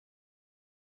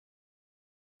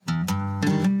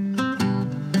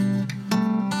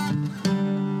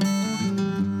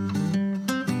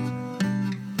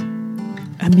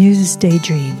Muse's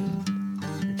Daydream,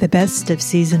 the best of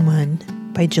Season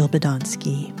 1 by Jill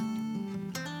Badonsky.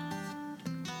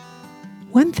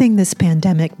 One thing this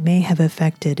pandemic may have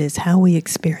affected is how we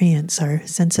experience our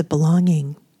sense of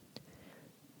belonging.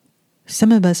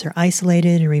 Some of us are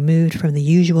isolated and removed from the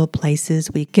usual places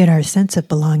we get our sense of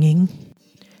belonging.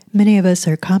 Many of us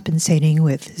are compensating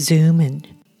with Zoom and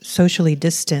socially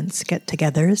distanced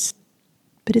get-togethers,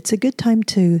 but it's a good time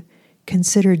to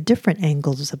consider different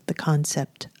angles of the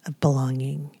concept of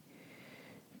belonging.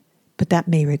 But that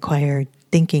may require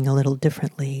thinking a little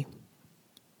differently,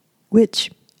 which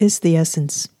is the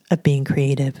essence of being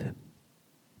creative.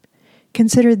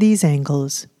 Consider these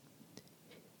angles.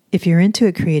 If you're into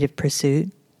a creative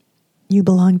pursuit, you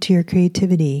belong to your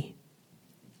creativity,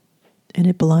 and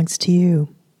it belongs to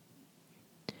you.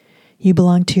 You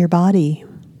belong to your body.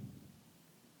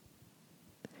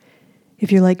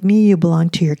 If you're like me, you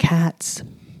belong to your cats.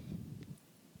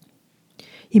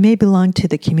 You may belong to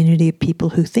the community of people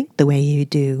who think the way you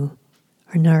do,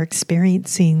 and are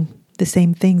experiencing the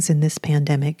same things in this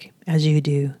pandemic as you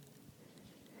do.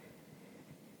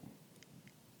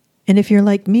 And if you're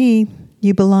like me,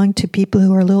 you belong to people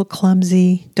who are a little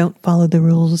clumsy, don't follow the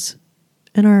rules,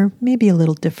 and are maybe a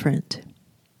little different.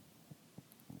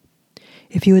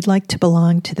 If you would like to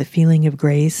belong to the feeling of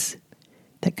grace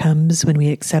that comes when we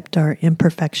accept our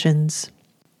imperfections,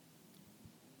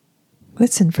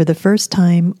 listen for the first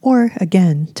time or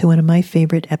again to one of my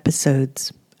favorite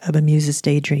episodes of A Muse's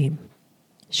Daydream,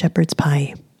 Shepherd's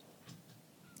Pie.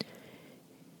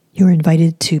 You're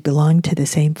invited to belong to the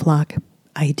same flock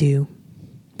I do.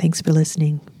 Thanks for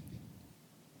listening.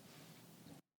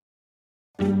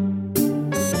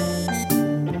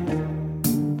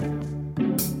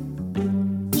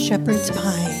 Shepherd's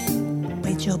Pie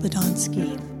by Jill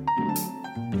Badonsky.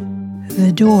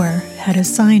 The door had a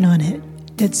sign on it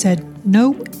that said,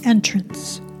 "No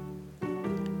entrance."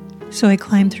 So I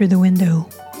climbed through the window.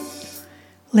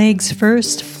 Legs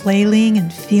first, flailing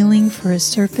and feeling for a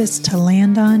surface to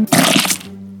land on.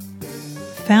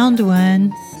 Found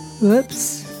one.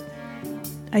 Whoops.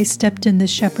 I stepped in the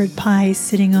shepherd pie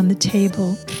sitting on the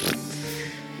table,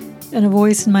 and a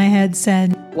voice in my head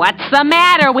said, "What's the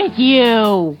matter with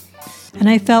you?" And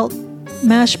I felt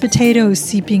mashed potatoes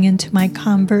seeping into my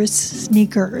Converse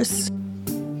sneakers.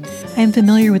 I am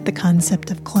familiar with the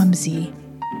concept of clumsy,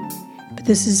 but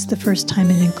this is the first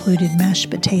time it included mashed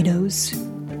potatoes.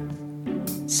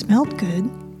 It smelled good,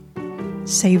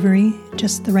 savory,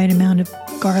 just the right amount of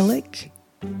garlic.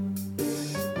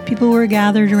 People were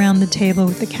gathered around the table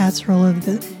with the casserole of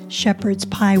the shepherd's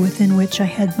pie within which I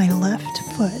had my left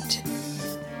foot.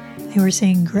 They were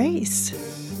saying grace.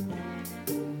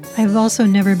 I've also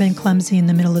never been clumsy in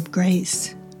the middle of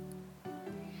grace.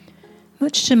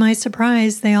 Much to my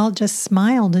surprise, they all just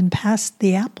smiled and passed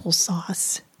the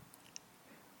applesauce.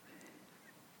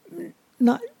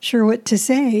 Not sure what to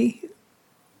say.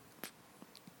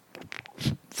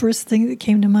 First thing that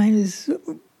came to mind is,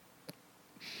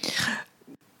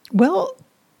 well,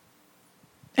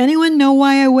 anyone know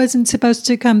why I wasn't supposed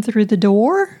to come through the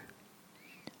door?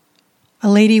 A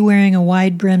lady wearing a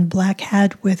wide-brimmed black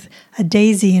hat with a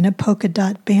daisy and a polka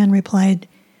dot band replied,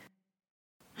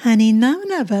 "Honey,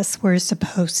 none of us were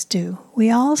supposed to.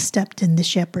 We all stepped in the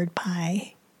shepherd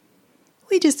pie.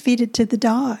 We just feed it to the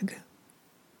dog."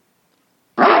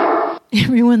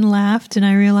 Everyone laughed, and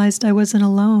I realized I wasn't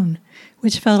alone,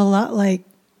 which felt a lot like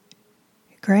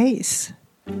grace.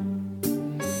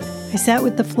 I sat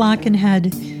with the flock and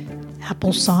had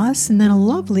applesauce and then a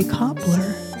lovely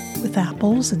cobbler with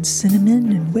apples and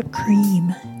cinnamon and whipped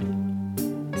cream.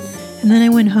 And then I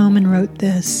went home and wrote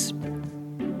this.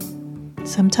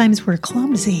 Sometimes we're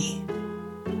clumsy.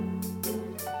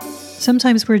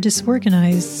 Sometimes we're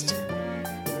disorganized,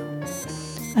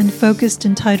 unfocused,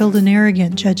 entitled and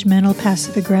arrogant, judgmental,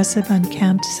 passive-aggressive,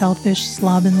 unkempt, selfish,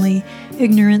 slovenly,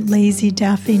 ignorant, lazy,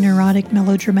 daffy, neurotic,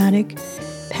 melodramatic,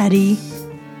 petty,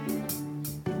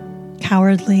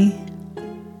 cowardly,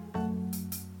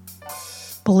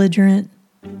 belligerent.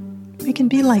 We can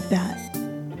be like that.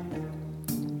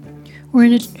 We're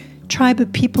in a tribe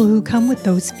of people who come with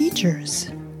those features.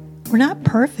 We're not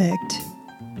perfect.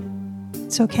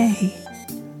 It's okay.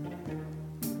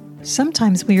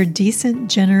 Sometimes we are decent,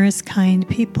 generous, kind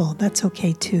people. That's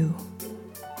okay too.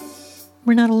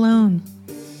 We're not alone.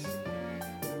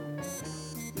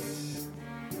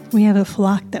 We have a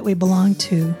flock that we belong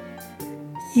to,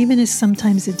 even if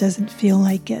sometimes it doesn't feel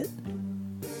like it.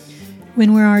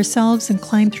 When we're ourselves and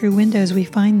climb through windows, we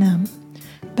find them.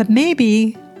 But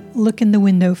maybe look in the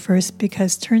window first,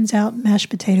 because turns out mashed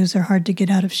potatoes are hard to get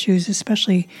out of shoes,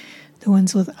 especially the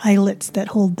ones with eyelets that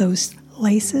hold those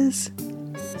laces.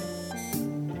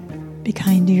 Be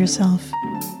kind to yourself.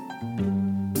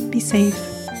 Be safe.